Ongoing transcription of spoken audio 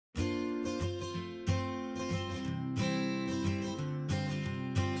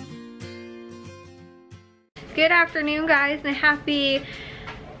Good afternoon, guys, and happy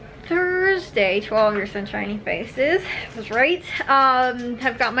Thursday to all of your sunshiny faces. I was right.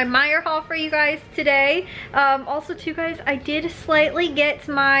 I've got my Meijer haul for you guys today. Also too, guys, I did slightly get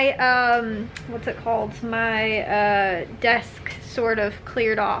my what's it called, my desk sort of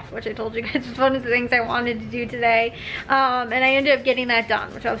cleared off, which I told you guys was one of the things I wanted to do today, and I ended up getting that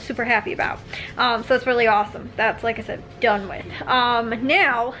done, which I was super happy about. So it's really awesome. That's, like I said, done with.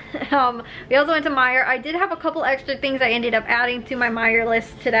 Now we also went to Meijer. I did have a couple extra things I ended up adding to my Meijer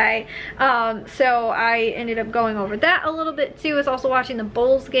list today, so I ended up going over that a little bit too. I was also watching the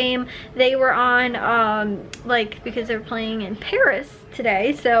Bulls game. They were on like, because they're playing in Paris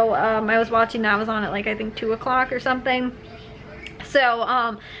today, so I was watching that. I was on at like, I think 2 o'clock or something. So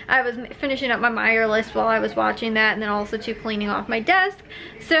I was finishing up my Meijer list while I was watching that, and then also too cleaning off my desk.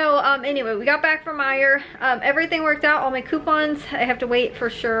 So anyway, we got back from Meijer. Everything worked out. All my coupons, I have to wait for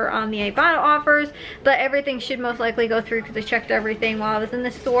sure on the Ibotta offers, but everything should most likely go through because I checked everything while I was in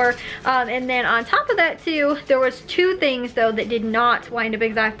the store. And then on top of that too, there was 2 things though that did not wind up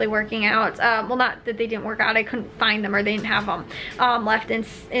exactly working out. Well, not that they didn't work out, I couldn't find them, or they didn't have them left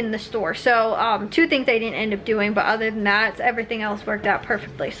in the store. So 2 things I didn't end up doing, but other than that, everything else worked out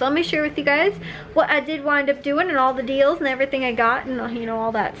perfectly. So let me share with you guys what I did wind up doing and all the deals and everything I got, and you know,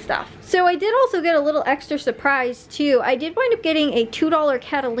 all that stuff. So I did also get a little extra surprise too. I did wind up getting a $2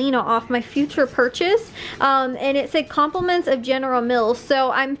 Catalina off my future purchase, and it said compliments of General Mills. So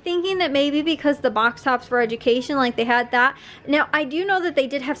I'm thinking that maybe because the box tops for education, like they had that. Now I do know that they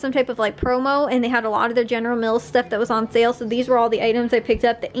did have some type of like promo, and they had a lot of their General Mills stuff that was on sale. So these were all the items I picked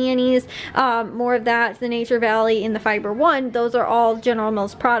up. The Annie's, more of that, the Nature Valley, and the Fiber One. Those are all General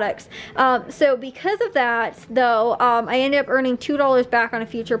Mills products. So because of that though, I ended up earning $2 back on a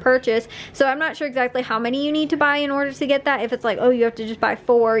future purchase. So I'm not sure exactly how many you need to buy in order to get that. If it's like, oh, you have to just buy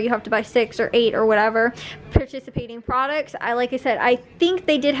 4, you have to buy 6 or 8 or whatever participating products. Like I said, I think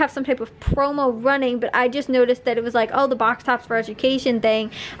they did have some type of promo running, but I just noticed that it was like, oh, the box tops for education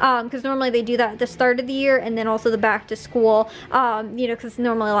thing, because normally they do that at the start of the year, and then also the back to school, you know, because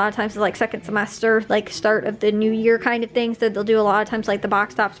normally a lot of times it's like second semester, like start of the new year kind of thing. So they'll do a lot of times like the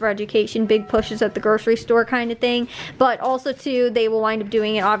box tops for education, big pushes at the grocery store kind of thing. But also too, they will wind up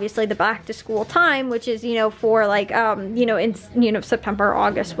doing it obviously the back to school time, which is, you know, for like you know, in, you know, September,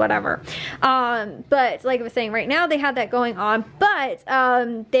 August, whatever. But like I was saying, right now they had that going on, but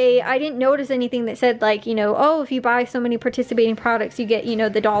I didn't notice anything that said like, you know, oh, if you buy so many participating products, you get, you know,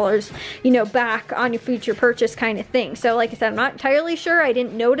 the dollars, you know, back on your future purchase kind of thing. So like I said, I'm not entirely sure. I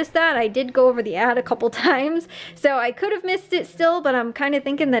didn't notice that. I did go over the ad a couple times, so I could have missed it still, but I'm kind of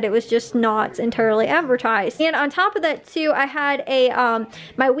thinking that it was just not entirely advertised. And on top of that too, I had a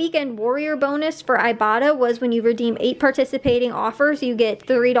my weekend warrior bonus for Ibotta was when you redeem 8 participating offers, you get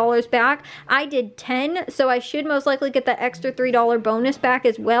 $3 back. I did 10, so I should most likely get that extra $3 bonus back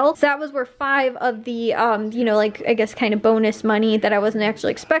as well. So that was where 5 of the you know, like I guess kind of bonus money that I wasn't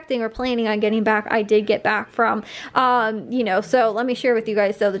actually expecting or planning on getting back, I did get back from. You know, so let me share with you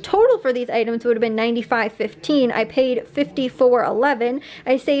guys. So the total for these items would have been $95.15. I paid $54.11.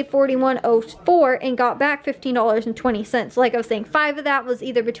 I saved $41.04 and got back $15.20. Like I was saying, 5 of that was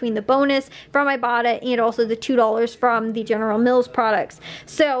either between the bonus from Ibotta and also the $2 from the General Mills products.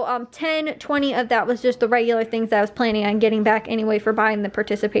 So 10, 20 of that was just the regular things that I was planning on getting back anyway for buying the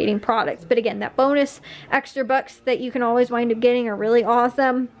participating products. But again, that bonus extra bucks that you can always wind up getting are really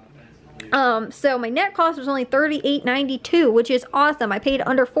awesome. So my net cost was only $38.92, which is awesome. I paid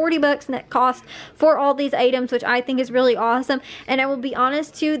under 40 bucks net cost for all these items, which I think is really awesome. And I will be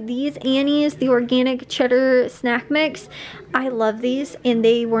honest too, these Annie's, the organic cheddar snack mix, I love these, and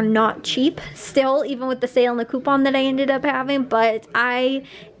they were not cheap still, even with the sale and the coupon that I ended up having, but I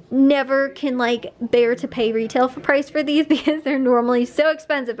never can like bear to pay retail for price for these because they're normally so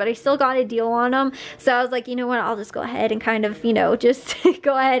expensive, but I still got a deal on them. So I was like, you know what, I'll just go ahead and kind of, you know, just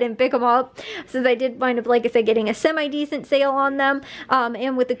go ahead and pick them up, since I did wind up, like I said, getting a semi-decent sale on them,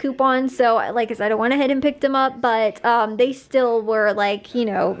 and with the coupon. So like I said, I went ahead and picked them up, but they still were like, you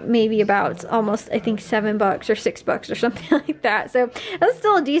know, maybe about almost, I think, $7 or $6 or something like that. So that's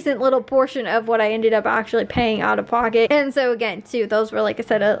still a decent little portion of what I ended up actually paying out of pocket. And so again too, those were, like I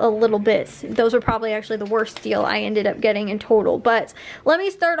said, a little bit, those were probably actually the worst deal I ended up getting in total. But let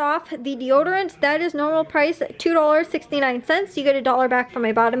me start off the deodorant. That is normal price $2.69. You get $1 back from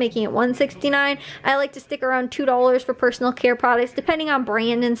Ibotta, making it $1.69. I like to stick around $2 for personal care products, depending on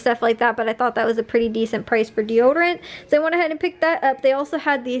brand and stuff like that, but I thought that was a pretty decent price for deodorant, so I went ahead and picked that up. They also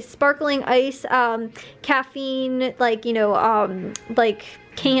had the sparkling ice caffeine, like, you know, like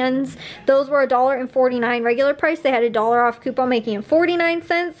cans. Those were $1.49 regular price. They had a $1 off coupon, making them 49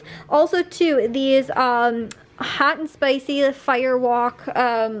 cents. Also too, these hot and spicy firewalk,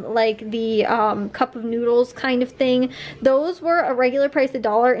 like the cup of noodles kind of thing, those were a regular price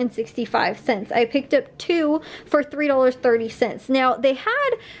 $1.65. I picked up 2 for $3.30. Now they had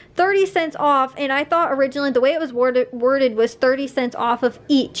 30 cents off, and I thought originally the way it was worded was 30 cents off of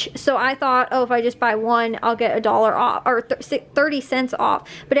each. So I thought, oh, if I just buy one, I'll get $1 off, or 30 cents off.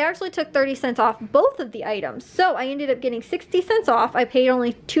 But it actually took 30 cents off both of the items. So I ended up getting 60 cents off. I paid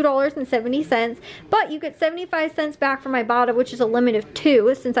only $2.70, but you get 75 cents back from Ibotta, which is a limit of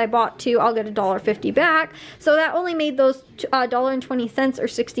 2. Since I bought 2, I'll get $1.50 back. So that only made those $1.20 or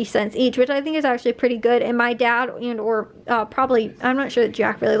 60 cents each, which I think is actually pretty good. And my dad or probably, I'm not sure that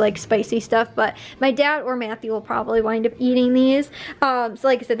Jack really likes spicy stuff, but my dad or Matthew will probably wind up eating these. So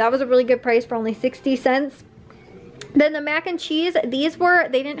like I said, that was a really good price for only 60 cents. Then the mac and cheese, they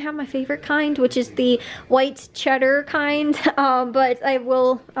didn't have my favorite kind, which is the white cheddar kind, but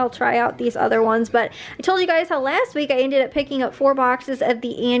I'll try out these other ones. But I told you guys how last week I ended up picking up 4 boxes of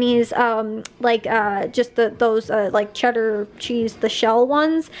the Annie's, just those like cheddar cheese, the shell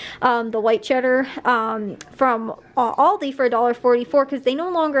ones, the white cheddar, from Aldi for $1.44, because they no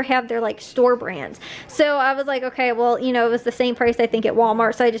longer have their like store brands. So I was like, okay, well, you know, it was the same price I think at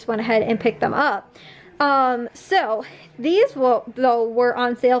Walmart, so I just went ahead and picked them up. So these though were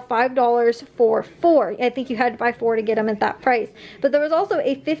on sale $5 for 4. I think you had to buy 4 to get them at that price. But there was also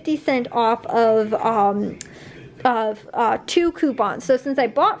a 50 cent off of 2 coupons. So since I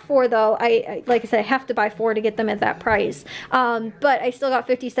bought 4 though, I like I said, I have to buy 4 to get them at that price. But I still got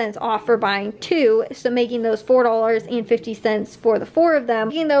 50 cents off for buying 2, so making those $4.50 for the 4 of them,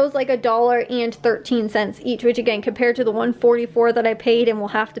 making those like $1.13 each, which again, compared to the $1.44 that I paid and will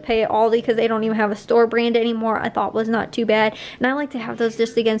have to pay at Aldi because they don't even have a store brand anymore, I thought was not too bad. And I like to have those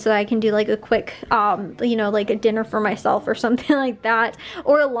just again so that I can do like a quick, you know, like a dinner for myself or something like that,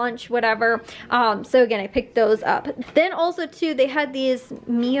 or a lunch, whatever. So again, I picked those up. Then also too, they had these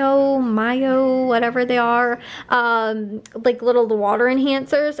Mayo, whatever they are, like little water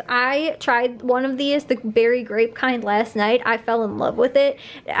enhancers. I tried one of these, the berry grape kind, last night. I fell in love with it.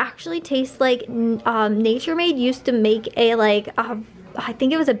 It actually tastes like Nature Made used to make a I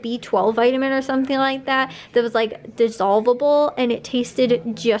think it was a B12 vitamin or something like that was like dissolvable, and it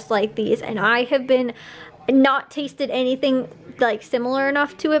tasted just like these. And I have been not tasted anything like similar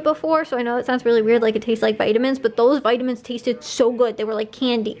enough to it before, so I know it sounds really weird, like it tastes like vitamins, but those vitamins tasted so good. They were like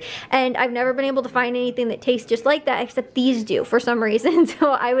candy, and I've never been able to find anything that tastes just like that except these do for some reason. So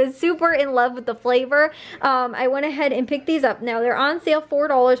I was super in love with the flavor. I went ahead and picked these up. Now they're on sale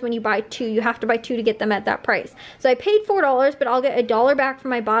 $4 when you buy 2. You have to buy 2 to get them at that price. So I paid $4, but I'll get $1 back from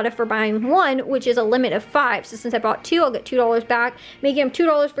Ibotta for buying 1, which is a limit of 5. So since I bought 2, I'll get $2 back, making them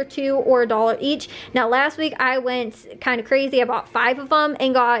 $2 for 2 or $1 each. Now last week I went kind of crazy. I bought 5 of them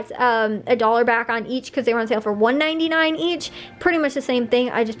and got $1 back on each because they were on sale for $1.99 each. Pretty much the same thing.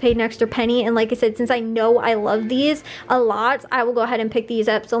 I just paid an extra penny, and like I said, since I know I love these a lot, I will go ahead and pick these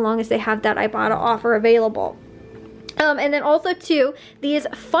up so long as they have that Ibotta offer available. And then also too, these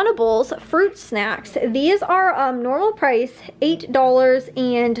Funables fruit snacks. These are normal price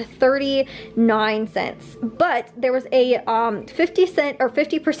 $8.39, but there was a 50% or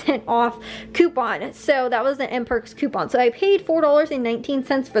 50% off coupon. So that was an M-Perks coupon. So I paid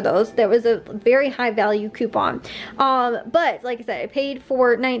 $4.19 for those. That was a very high value coupon. But like I said, I paid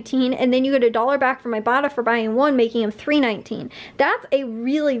 $4.19, and then you get $1 back from Ibotta for buying 1, making them $3.19. That's a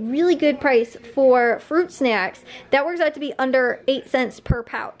really, really good price for fruit snacks. That works out to be under 8 cents per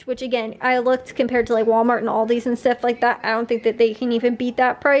pouch, which again, I looked compared to like Walmart and Aldi's and stuff like that. I don't think that they can even beat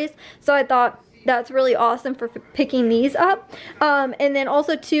that price. So I thought that's really awesome for picking these up. And then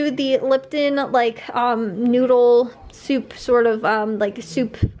also too, the Lipton like noodle soup sort of like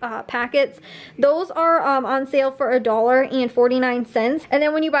soup packets. Those are on sale for $1.49. And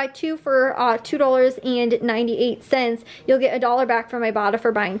then when you buy 2 for $2.98, you'll get $1 back from Ibotta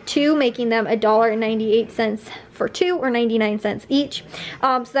for buying 2, making them $1.98 for 2 or 99 cents each.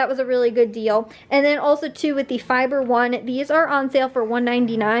 So that was a really good deal. And then also too, with the Fiber One, these are on sale for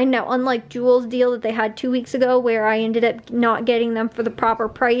 $1.99. Now unlike Jewel's deal that they had 2 weeks ago where I ended up not getting them for the proper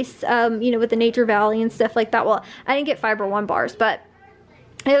price, you know, with the Nature Valley and stuff like that. Well, I didn't get Fiber One bars, but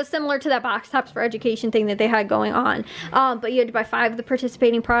it was similar to that Box Tops for Education thing that they had going on. But you had to buy 5 of the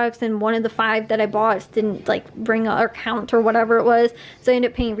participating products, and one of the 5 that I bought didn't like bring or count or whatever it was. So I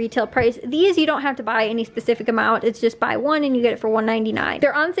ended up paying retail price. These you don't have to buy any specific amount. It's just buy 1 and you get it for $1.99.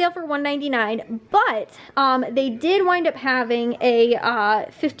 They're on sale for $1.99, but they did wind up having a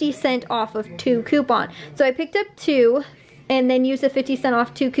 50 cent off of 2 coupon. So I picked up 2. and then use the 50%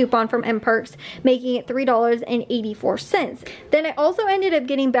 off 2 coupon from M Perks, making it $3.84. Then I also ended up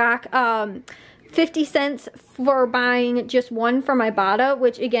getting back 50 cents for buying just one from Ibotta,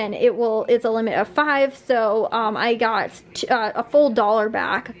 which again, it's a limit of 5, so I got a full $1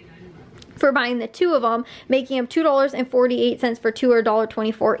 back for buying the 2 of them, making them $2.48 for 2 or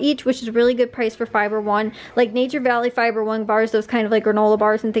 $1.24 each, which is a really good price for Fiber One. Like Nature Valley Fiber One bars, those kind of like granola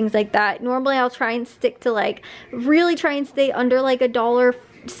bars and things like that. Normally I'll try and stick to like, really try and stay under like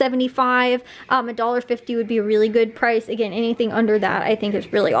 $1.75. $1.50 would be a really good price. Again, anything under that I think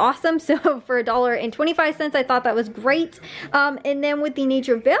is really awesome. So for $1.25, I thought that was great. And then with the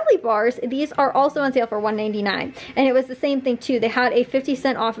Nature Valley bars, these are also on sale for $1.99, and it was the same thing too. They had a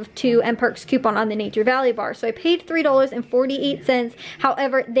 50% off of 2 M Perks coupon on the Nature Valley bar, so I paid $3.48.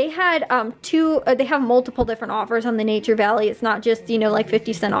 However, they had they have multiple different offers on the Nature Valley. It's not just, you know, like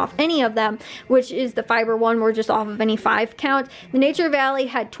 50% off any of them, which is the Fiber One, we're just off of any 5 count. The Nature Valley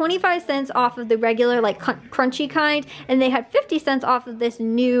had 25 cents off of the regular like crunchy kind, and they had 50 cents off of this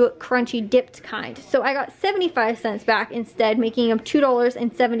new crunchy dipped kind. So I got 75 cents back instead, making them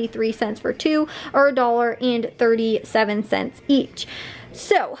 $2.73 for 2 or $1.37 each.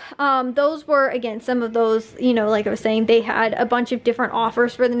 So those were, again, some of those, you know, like I was saying, they had a bunch of different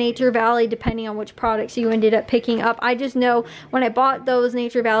offers for the Nature Valley depending on which products you ended up picking up. I just know when I bought those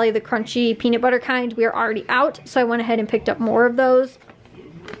Nature Valley, the crunchy peanut butter kind, we were already out, so I went ahead and picked up more of those.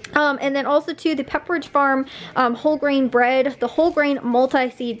 And then also too, the Pepperidge Farm whole grain bread, the whole grain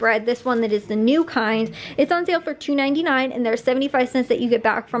multi-seed bread, this one that is the new kind, it's on sale for $2.99, and there's 75 cents that you get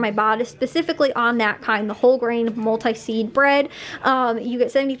back from Ibotta specifically on that kind, the whole grain multi-seed bread. You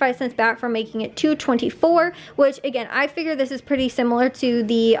get 75 cents back from making it $2.24, which again, I figure this is pretty similar to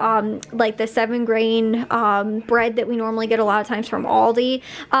the like the 7 grain bread that we normally get a lot of times from Aldi,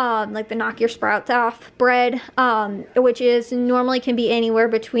 like the knock your sprouts off bread, which is normally can be anywhere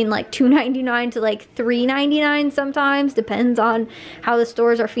between like $2.99 to like $3.99 sometimes, depends on how the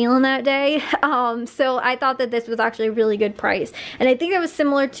stores are feeling that day. So I thought that this was actually a really good price, and I think it was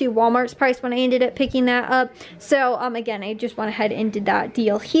similar to Walmart's price when I ended up picking that up. So again, I just went ahead and did that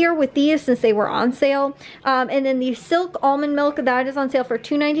deal here with these since they were on sale. And then the Silk almond milk, that is on sale for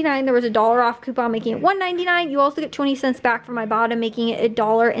 $2.99. There was a $1 off coupon making it $1.99. You also get 20 cents back from Ibotta, making it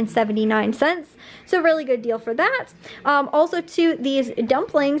 $1.79. So really good deal for that. Also too, these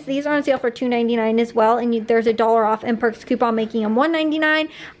dumplings, these are on sale for $2.99 as well, and there's a $1 off M Perks coupon making them $1.99.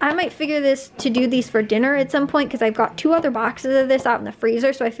 I might figure this to do these for dinner at some point because I've got 2 other boxes of this out in the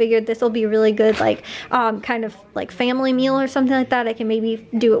freezer, so I figured this will be really good, like kind of like family meal or something like that. I can maybe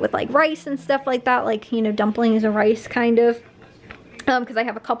do it with like rice and stuff like that, like, you know, dumplings and rice kind of. Because I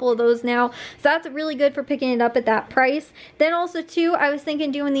have a couple of those now, so that's really good for picking it up at that price. Then also too, I was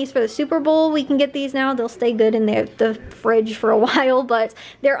thinking doing these for the Super Bowl. We can get these now, they'll stay good in the fridge for a while, but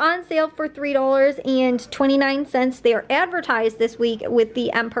they're on sale for $3.29. They are advertised this week with the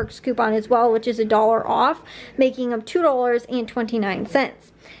M Perks coupon as well, which is a $1 off, making them $2.29.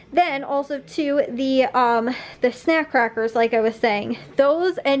 Then also too, the snack crackers, like I was saying,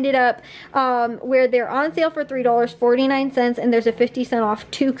 those ended up where they're on sale for $3.49, and there's a 50%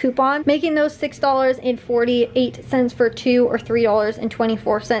 off 2 coupon, making those $6.48 for 2 or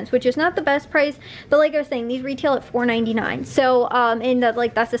 $3.24, which is not the best price, but like I was saying, these retail at $4.99. So and that,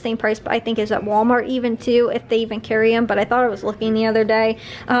 like, that's the same price, but I think is at Walmart even too, if they even carry them. But I thought I was looking the other day.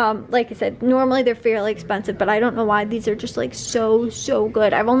 Like I said, normally they're fairly expensive, but I don't know why these are just like so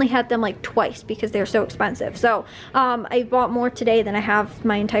good. I've only had them like twice because they're so expensive. So I bought more today than I have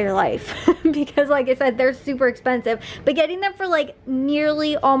my entire life because, like I said, they're super expensive, but getting them for like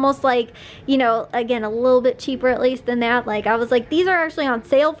nearly almost like, you know, again, a little bit cheaper at least than that, like I was like, these are actually on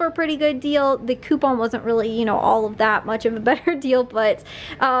sale for a pretty good deal. The coupon wasn't really, you know, all of that much of a better deal, but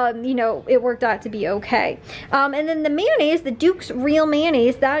you know, it worked out to be okay. And then the mayonnaise, the Duke's Real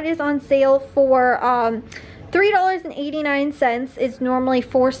Mayonnaise, that is on sale for $3.89. It's normally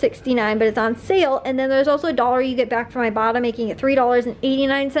 $4.69, but it's on sale. And then there's also a $1 you get back from Ibotta, making it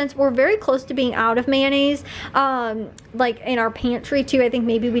 $3.89. We're very close to being out of mayonnaise, like in our pantry too. I think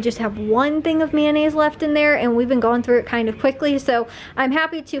maybe we just have 1 thing of mayonnaise left in there, and we've been going through it kind of quickly. So I'm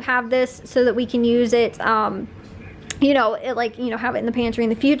happy to have this so that we can use it, you know, like, you know, have it in the pantry in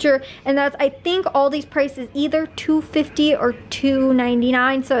the future. And that's, I think, all these prices either $2.50 or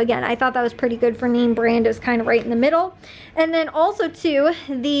 $2.99. So again, I thought that was pretty good for name brand. It was kind of right in the middle. And then also too,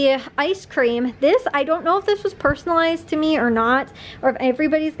 the ice cream, this, I don't know if this was personalized to me or not, or if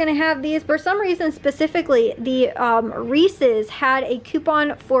everybody's gonna have these. For some reason specifically, the Reese's had a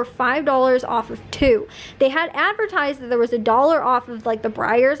coupon for $5 off of 2. They had advertised that there was a $1 off of like the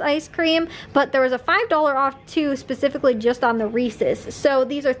Breyers ice cream, but there was a $5 off 2 specifically specifically just on the Reese's. So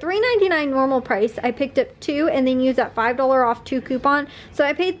these are $3.99 normal price. I picked up 2 and then used that $5 off 2 coupon. So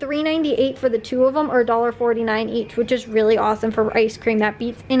I paid $3.98 for the 2 of them, or $1.49 each, which is really awesome for ice cream. That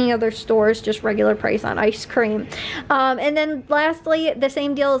beats any other store's just regular price on ice cream. And then lastly, the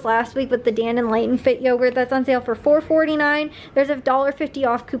same deal as last week with the Dan and Light and Fit yogurt that's on sale for $4.49. There's a $1.50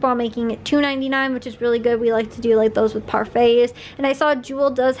 off coupon making it $2.99, which is really good. We like to do like those with parfaits. And I saw Jewel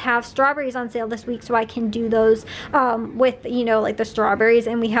does have strawberries on sale this week, so I can do those with, you know, like the strawberries,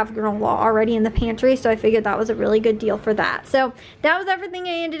 and we have granola already in the pantry, so I figured that was a really good deal for that. So that was everything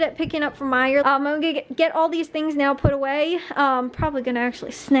I ended up picking up from Meijer. I'm gonna get all these things now put away. Probably gonna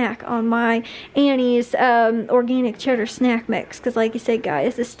actually snack on my Annie's organic cheddar snack mix, because like I said,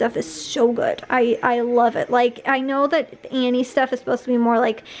 guys, this stuff is so good. I love it. Like, I know that Annie's stuff is supposed to be more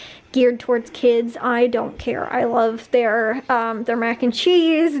like geared towards kids. I don't care. I love their mac and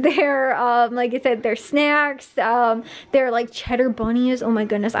cheese, their like I said, their snacks, their like cheddar bunnies. Oh my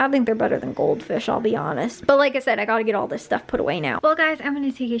goodness, I think they're better than Goldfish, I'll be honest. But like I said, I gotta get all this stuff put away now. Well guys, I'm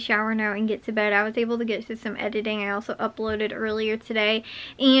gonna take a shower now and get to bed. I was able to get to some editing. I also uploaded earlier today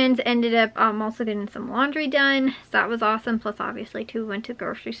and ended up also getting some laundry done, so that was awesome. Plus obviously too, went to the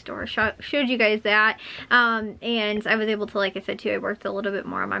grocery store, showed you guys that, and I was able to, like I said too, I worked a little bit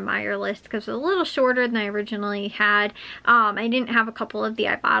more on my Meijer list because it was a little shorter than I originally had. I didn't have a couple of the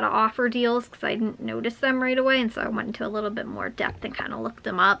Ibotta offer deals because I didn't notice them right away, and so I went into a little bit more depth and kind of looked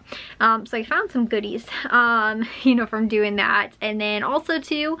them up. So I found some goodies, you know, from doing that. And then also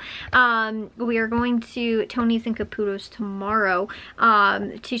too, we are going to Tony's and Caputo's tomorrow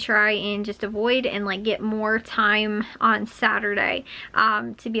to try and just avoid and like get more time on Saturday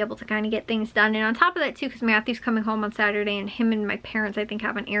to be able to kind of get things done. And on top of that too, because Matthew's coming home on Saturday and him and my parents I think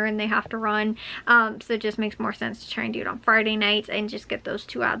have an errand they have to run, so it just makes more sense to try and do it on Friday nights and just get those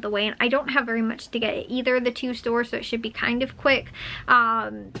two out of the way. And I don't have very much to get at either of the two stores, so it should be kind of quick.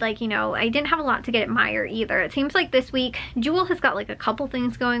 Like, you know, I didn't have a lot to get at Meijer either. It seems like this week Jewel has got like a couple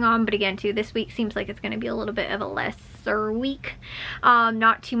things going on, but again too, this week seems like it's going to be a little bit of a lesser week.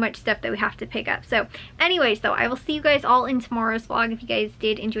 Not too much stuff that we have to pick up. So anyways though, I will see you guys all in tomorrow's vlog. If you guys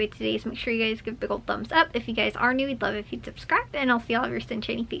did enjoy today's, make sure you guys give a big old thumbs up. If you guys are new, we'd love if you'd subscribe, and I'll see all of your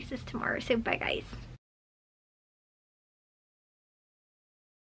sunshiny faces tomorrow. So bye guys.